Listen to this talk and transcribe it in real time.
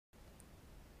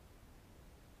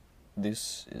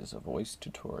This is a voice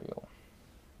tutorial.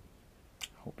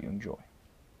 Hope you enjoy.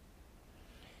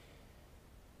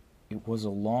 It was a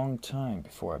long time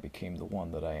before I became the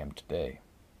one that I am today.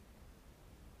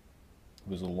 It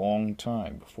was a long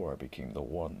time before I became the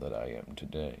one that I am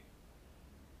today.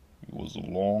 It was a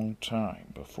long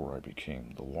time before I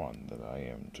became the one that I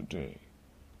am today.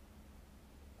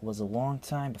 It was a long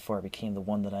time before I became the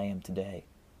one that I am today.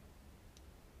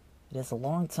 It is a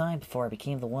long time before I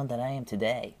became the one that I am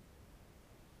today.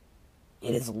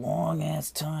 It is a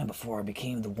long-ass time before I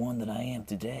became the one that I am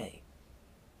today.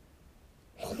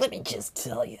 Well, let me just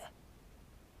tell you.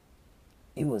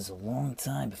 It was a long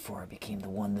time before I became the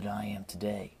one that I am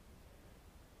today.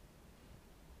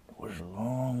 It was a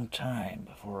long time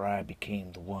before I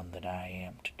became the one that I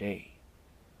am today.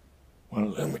 Well,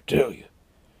 let me tell you.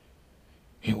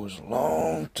 It was a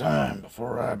long time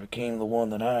before I became the one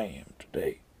that I am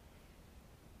today.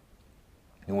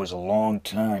 It was a long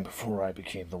time before I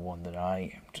became the one that I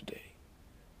am today.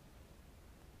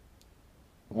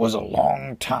 It was a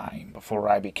long time before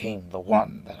I became the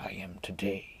one that I am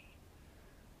today.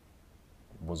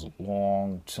 It was a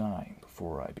long time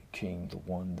before I became the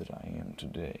one that I am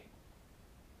today.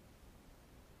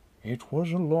 It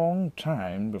was a long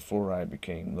time before I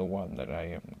became the one that I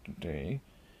am today.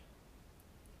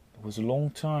 It was a long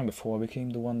time before I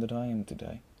became the one that I am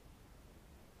today.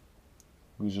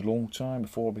 It was a long time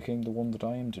before I became the one that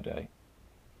I am today.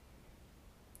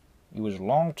 It was a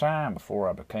long time before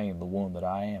I became the one that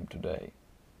I am today.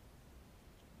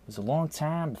 It was a long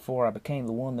time before I became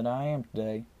the one that I am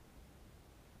today.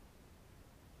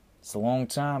 It's a long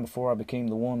time before I became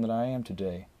the one that I am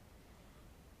today.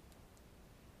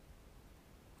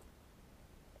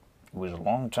 It was a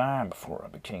long time before I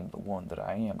became the one that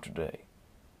I am today.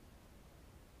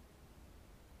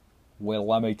 Well,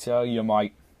 let me tell you,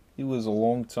 mate, it was a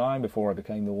long time before I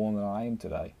became the one that I am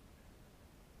today.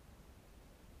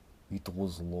 It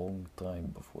was a long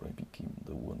time before I became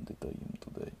the one that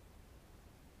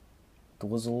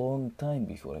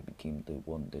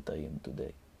I am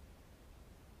today.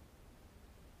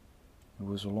 It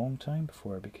was a long time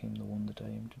before I became the one that I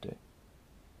am today.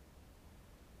 It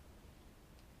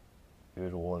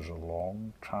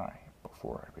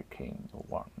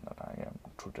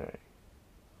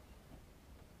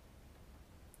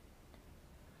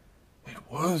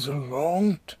was a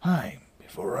long time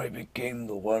before I became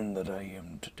the one that I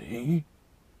am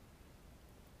today.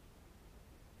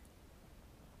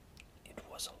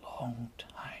 It was a long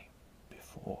time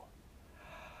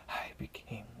before I became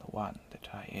the one that I am today. It was a long time before I became the one that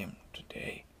I am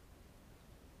today.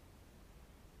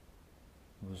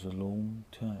 It was a long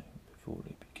time before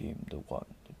I became the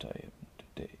one that I am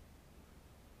today.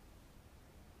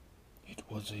 It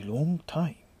was a long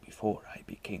time before I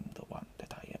became the one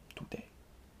that I am today.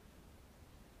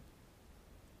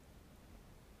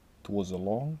 It was a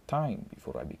long time before I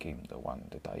became the one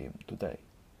that I am today.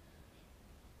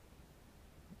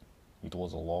 It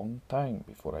was a long time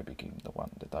before I became the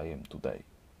one that I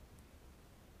am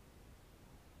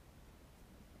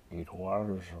today. It was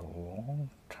a long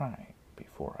time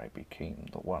before I became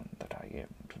the one that I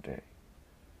am today. It was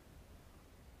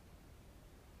a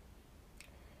long time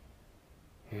before I became the one that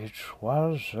I am today. It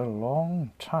was a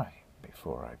long time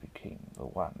before I became the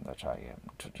one that I am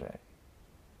today.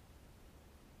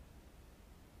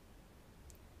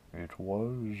 It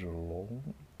was a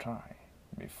long time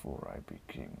before I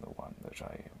became the one that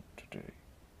I am today.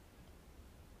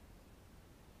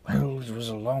 Well, it was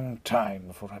a long time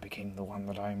before I became the one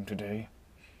that I am today.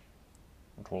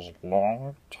 It was a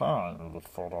long time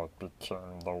before I became the one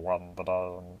that I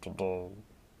am today.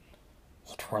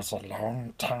 It was a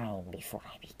long time before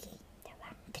I became the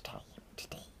one that I am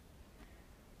today.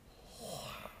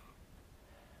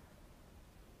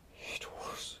 It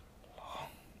was a long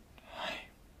time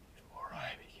before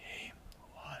I became the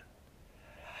one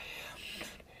that I am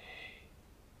today.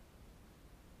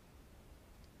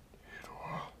 It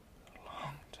was a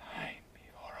long time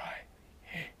before I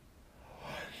became the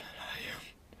one that I am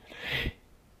today.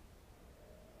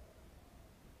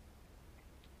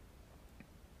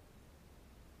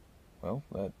 Well,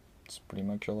 that's pretty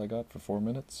much all I got for 4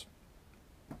 minutes.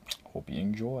 Hope you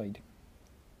enjoyed.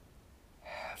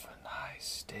 Have a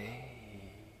nice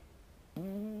day.